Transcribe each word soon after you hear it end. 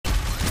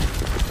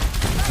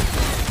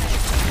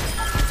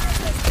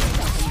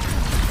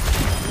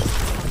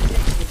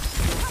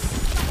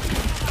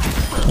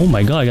Oh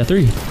my god, I got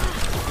 3.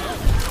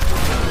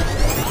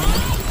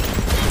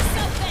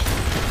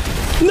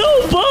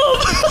 No,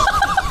 Bob!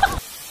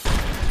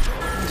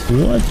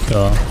 What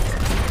the?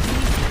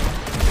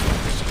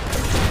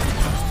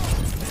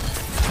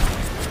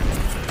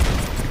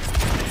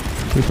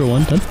 Reaper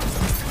 1, done.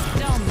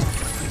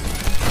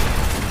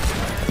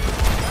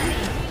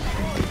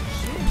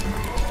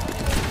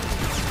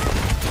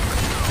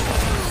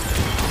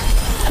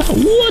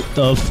 What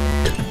the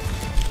f?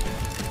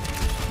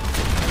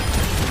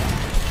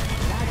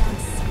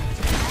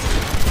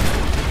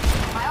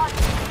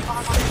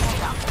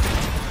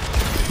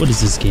 What is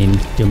this game?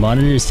 Your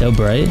monitor is so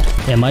bright.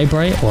 Am I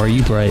bright or are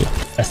you bright?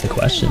 That's the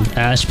question.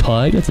 Ash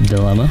Pug, that's a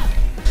dilemma.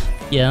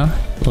 Yeah,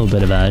 a little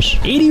bit of Ash.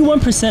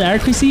 81%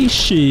 accuracy?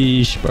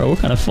 Sheesh, bro. We're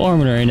kind of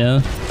farming right now.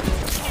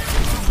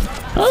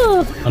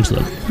 Ah, I'm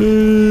slow.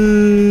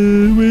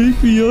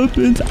 Wake me up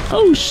and...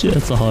 Oh shit,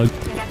 that's a hog.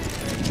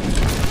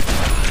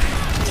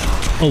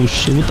 Oh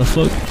shit, what the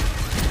fuck?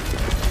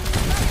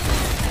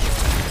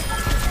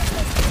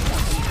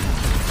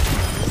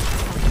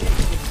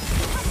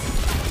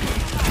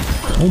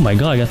 Oh my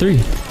god, I got 3.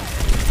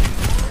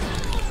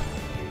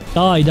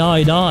 Die,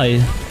 die,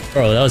 die.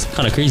 Bro, that was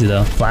kind of crazy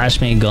though.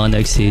 Flashbang gone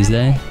next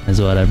Tuesday is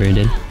what I ever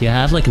did. You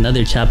have like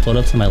another chat pulled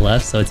up to my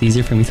left, so it's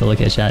easier for me to look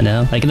at chat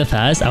now. Like in the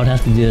past, I would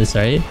have to do this,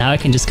 right? Now I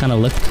can just kind of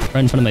look right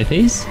in front of my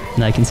face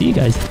and I can see you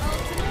guys.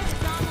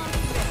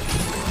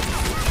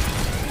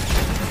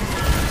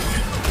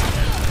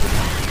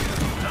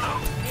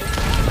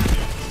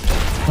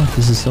 Fuck,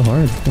 this is so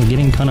hard. We're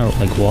getting kind of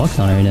like walked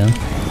on right now.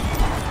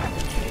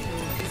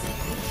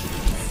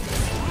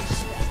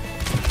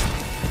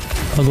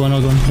 I'll go on,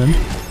 done.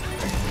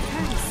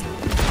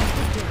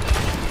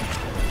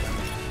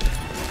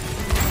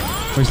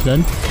 Where's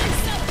dead?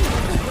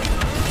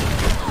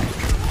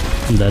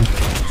 I'm dead.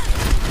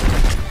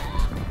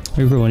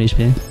 Reaper 1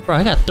 HP. Bro,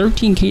 I got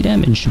 13k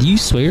damage. Do you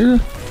swear?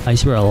 I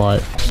swear a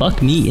lot.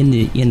 Fuck me in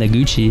the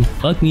Gucci.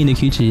 Fuck me in the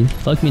Gucci.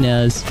 Fuck me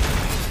Naz.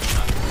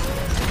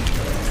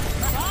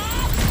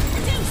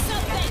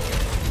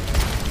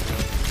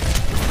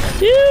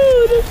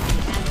 Dude!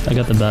 I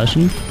got the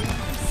Bastion.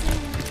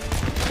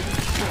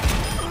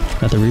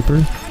 Got the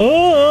Reaper.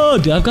 Oh,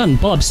 dude, I've gotten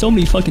bobbed so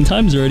many fucking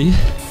times already.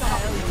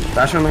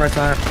 Bastion on the right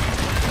side.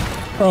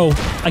 Bro,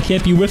 I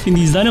can't be whiffing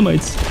these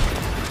dynamites.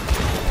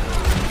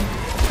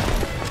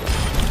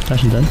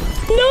 Bastion dead.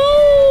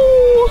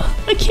 No!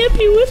 I can't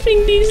be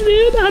whiffing these,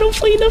 dude. I don't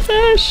play enough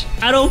Ash.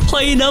 I don't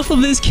play enough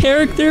of this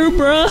character,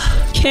 bruh.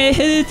 Can't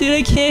hit it, dude.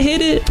 I can't hit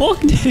it. Fuck,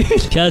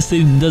 dude.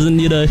 Cassidy doesn't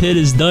need to hit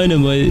his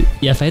dynamite.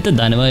 Yeah, if I hit the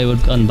dynamite, I would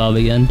have gotten bob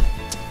again.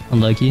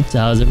 Unlucky. So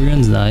how's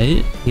everyone's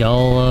night?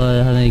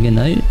 Y'all having a good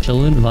night?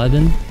 Chilling,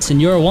 vibing?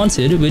 Senora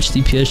Wanted, which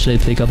DPS should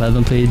I pick up? I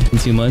haven't played in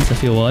 2 months. I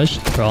feel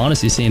washed. Bro,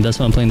 honestly, same. That's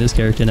why I'm playing this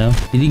character now.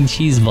 Eating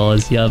cheese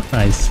balls. Yup,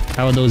 nice.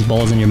 How are those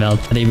balls in your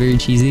mouth? Are they very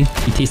cheesy?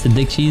 You taste the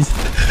dick cheese?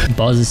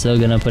 Balls is so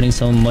good. I'm putting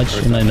so much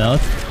in my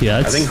mouth.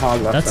 Yeah,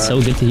 that's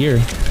so good to hear.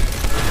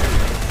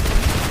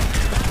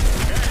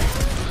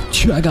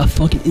 Dude, I got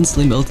fucking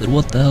instantly melted.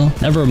 What the hell?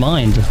 Never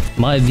mind.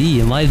 My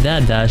V, my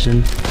that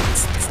Bastion.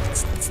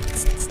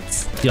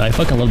 Dude, I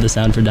fucking love the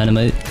sound for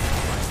dynamite.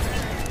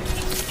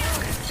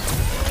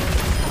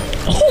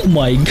 Oh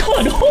my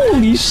god,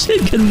 holy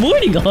shit, good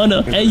morning,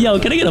 Hana. Hey, yo,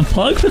 can I get a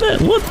pog for that?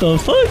 What the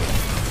fuck?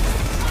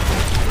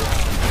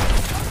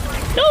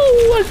 No,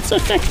 it's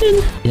affecting.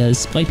 Yeah,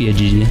 this might be a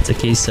GG. It's a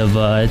case of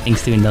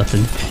things doing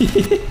nothing.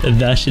 The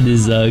Bastion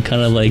is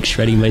kind of like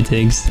shredding my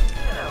tanks.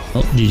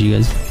 Oh, GG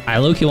guys. I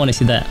low-key want to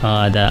see that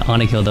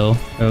Ana kill though,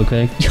 real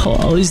quick. Yo,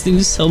 I always do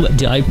so much.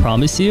 Dude, I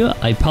promise you,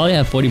 I probably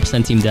have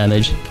 40% team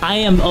damage. I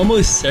am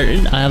almost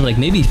certain I have like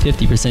maybe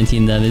 50%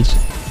 team damage.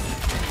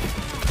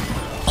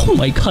 Oh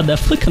my god, that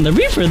flick on the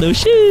Reaper though,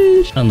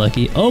 sheesh.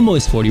 Unlucky.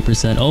 Almost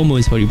 40%,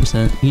 almost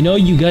 40%. You know,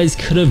 you guys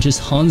could have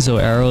just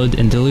Hanzo arrowed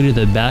and deleted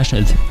the Bastion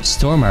with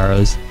storm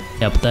arrows.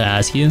 Yeah, but did I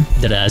ask you?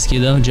 Did I ask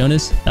you though,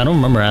 Jonas? I don't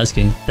remember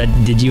asking.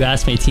 Did you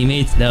ask my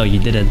teammates? No, you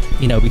didn't.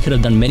 You know, we could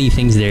have done many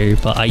things there,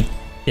 but I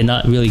did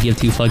not really give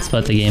 2 fucks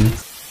about the game.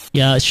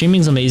 Yeah,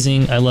 streaming's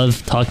amazing. I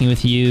love talking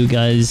with you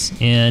guys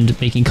and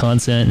making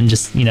content and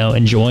just, you know,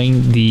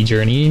 enjoying the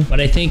journey. But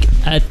I think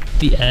at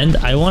the end,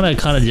 I want to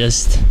kind of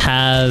just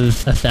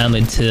have a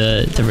family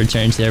to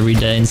return to every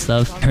day and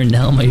stuff. Or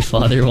now my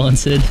father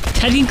wants it.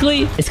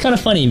 Technically, it's kind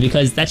of funny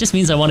because that just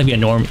means I want to be a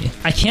normie.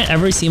 I can't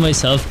ever see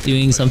myself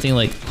doing something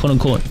like quote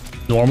unquote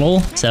normal,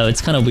 so it's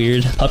kind of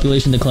weird.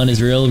 Population decline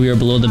is real. We are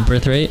below the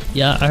birth rate.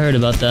 Yeah, I heard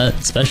about that,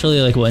 especially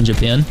like what in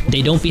Japan.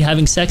 They don't be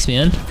having sex,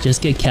 man.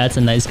 Just get cats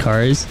and nice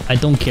cars. I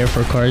don't care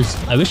for cars.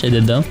 I wish I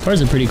did though.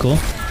 Cars are pretty cool.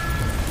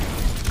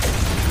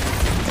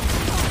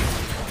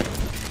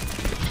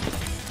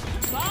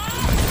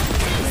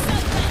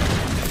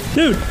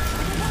 Dude,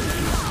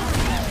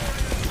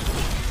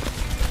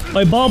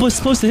 my Bob was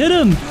supposed to hit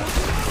him.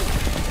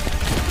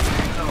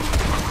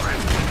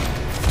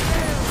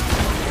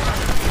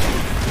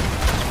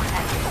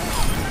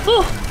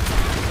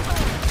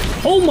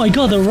 Oh my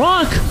god, the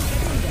rock!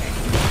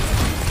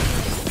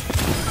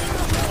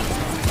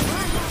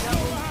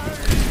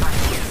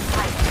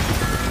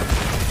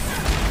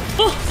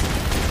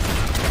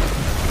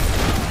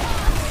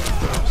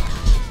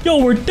 Yo,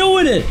 we're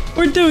doing it.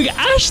 We're doing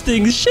Ash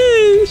things.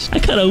 Sheesh. I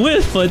kind of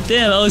whiffed, but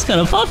damn, I was kind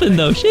of popping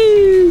though.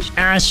 Sheesh.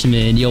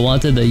 Ashman, yo,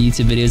 wanted the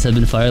YouTube videos have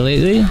been fire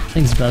lately.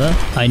 Thanks, brother.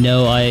 I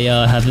know I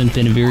haven't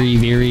been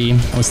very,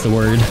 what's the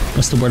word?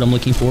 What's the word I'm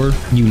looking for?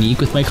 Unique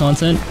with my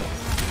content.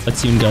 But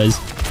soon, guys.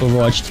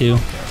 Overwatch 2.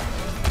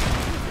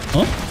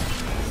 Huh?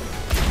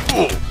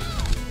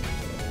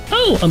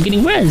 Oh, I'm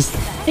getting res.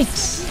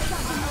 Thanks.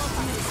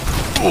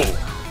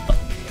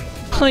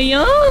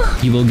 Hiya?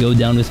 You will go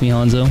down with me,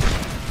 Hanzo.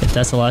 If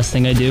that's the last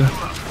thing I do.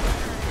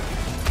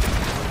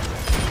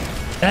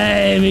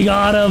 Hey, we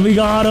got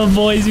him,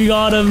 boys, we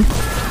got him.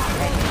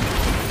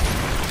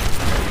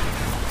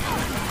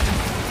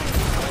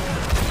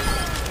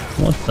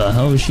 What the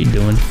hell is she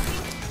doing?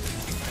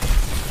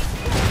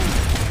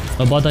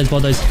 Oh, bot dies,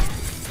 bot dies.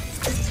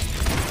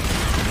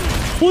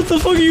 What the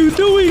fuck are you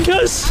doing,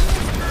 Cass?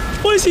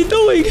 What is he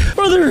doing,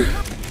 brother?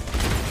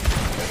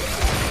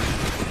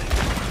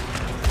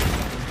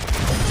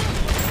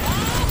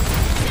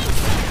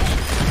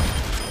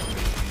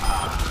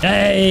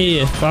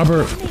 Hey,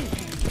 Robert.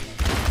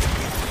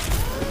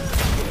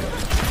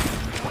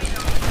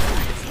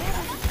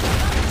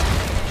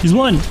 He's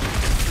won.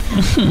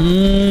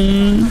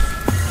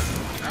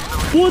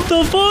 What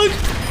the fuck?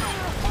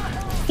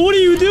 What are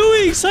you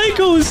doing,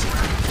 psychos?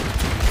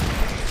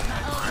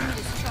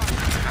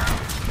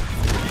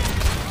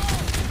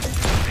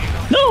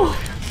 No!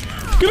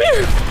 Come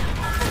here!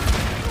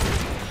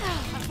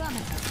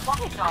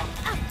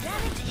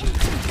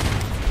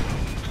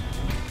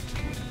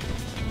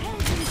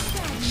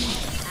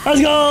 Let's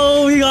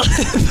go! We got him!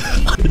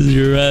 This is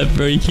your rat,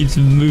 bro. He keeps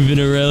moving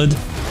around.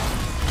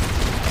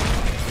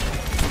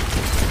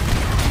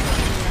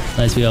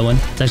 Nice, we got one.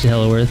 It's actually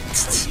hella worth.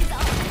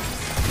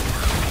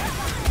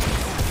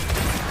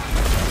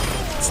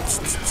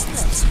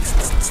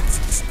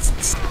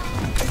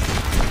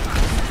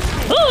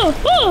 Oh!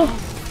 Oh!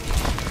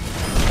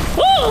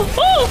 Oh!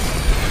 Oh!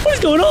 What is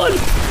going on?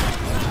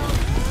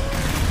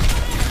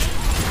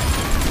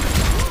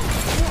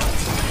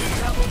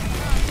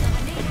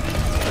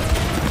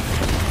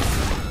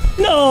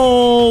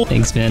 No!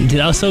 Thanks, man.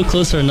 Dude, I was so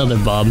close for another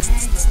Bob.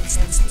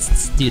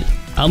 Dude,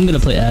 I'm gonna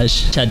play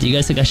Ash. Chat, do you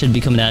guys think I should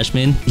become an Ash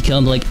main?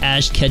 Become like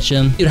Ash,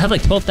 Ketchum. Dude, I have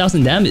like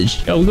 12,000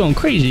 damage. Yo, we're going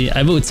crazy.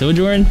 I vote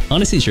Sojourn.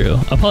 Honestly, true.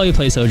 I'll probably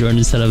play Sojourn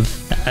instead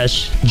of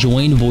Ash.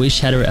 Join voice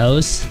chat or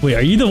else. Wait,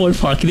 are you the one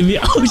talking to me?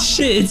 Oh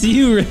shit, it's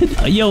you, Rin.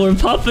 Yo, we're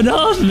popping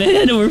off,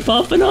 man. We're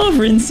popping off,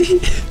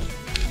 Rinsey.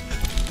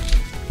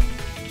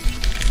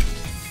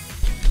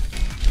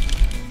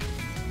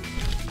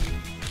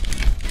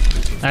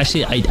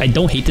 Actually, I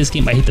don't hate this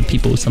game. I hate the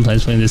people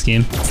sometimes playing this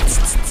game.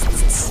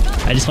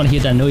 I just want to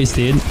hear that noise,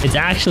 dude. It's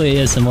actually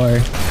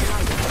ASMR.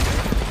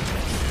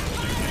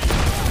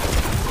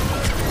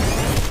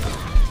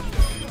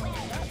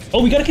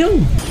 Oh, we gotta kill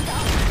him.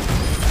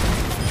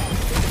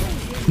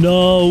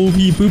 No,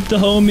 he booped the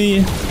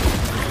homie.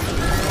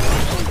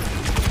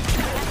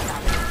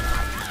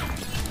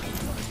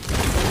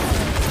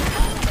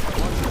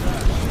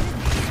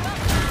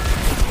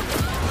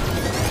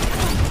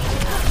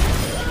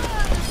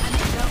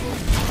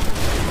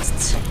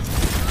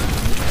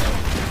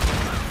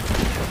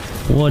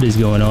 What is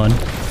going on?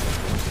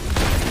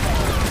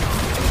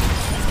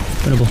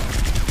 Winnable.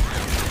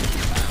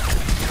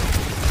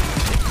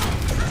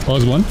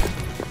 Pause one.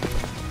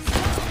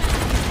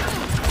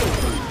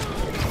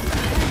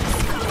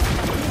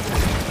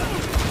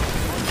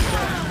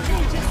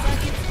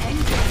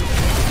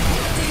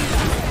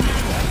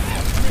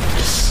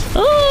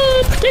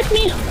 Oh, protect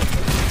me.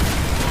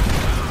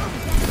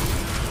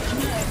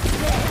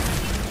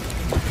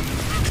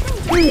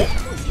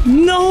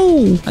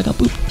 No! I got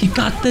booped. You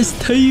got this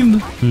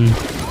team.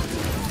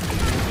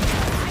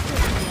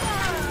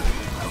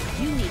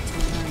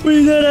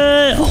 We did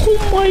it!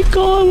 Oh my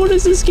god, what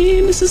is this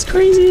game? This is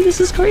crazy. This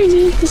is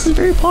crazy. This is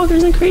very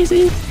poggers and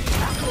crazy.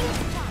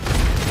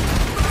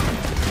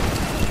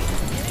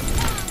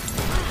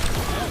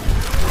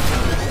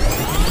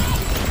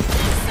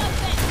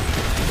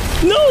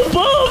 No,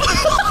 Bob!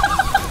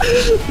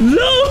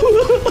 No!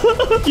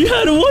 You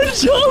had one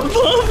job,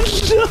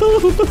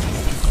 Bob! No!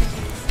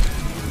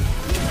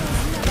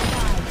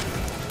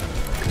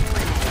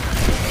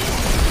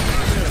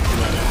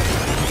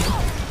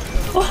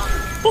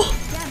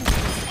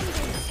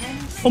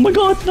 Oh my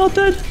god, not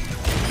dead!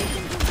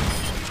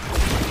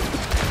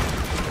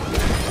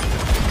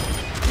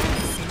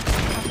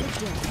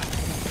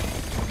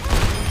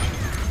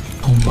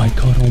 Oh my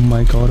god, oh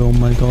my god, oh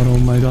my god, oh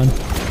my god.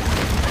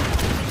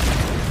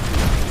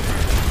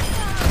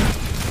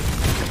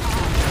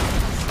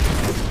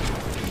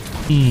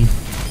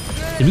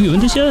 Did we win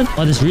this yet?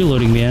 Oh, this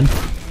reloading, man.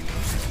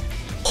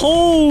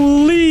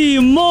 Holy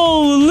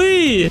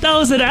moly! That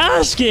was an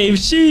Ash game,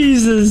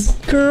 Jesus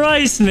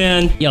Christ,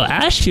 man. Yo,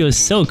 Ash feels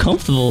so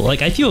comfortable.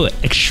 Like, I feel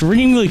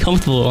extremely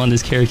comfortable on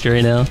this character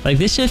right now. Like,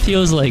 this shit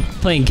feels like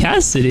playing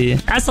Cassidy.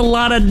 That's a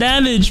lot of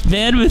damage,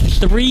 man, with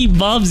 3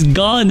 mobs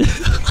gone.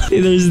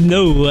 There's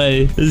no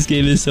way. This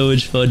game is so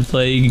much fun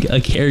playing a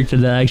character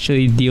that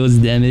actually deals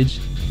damage.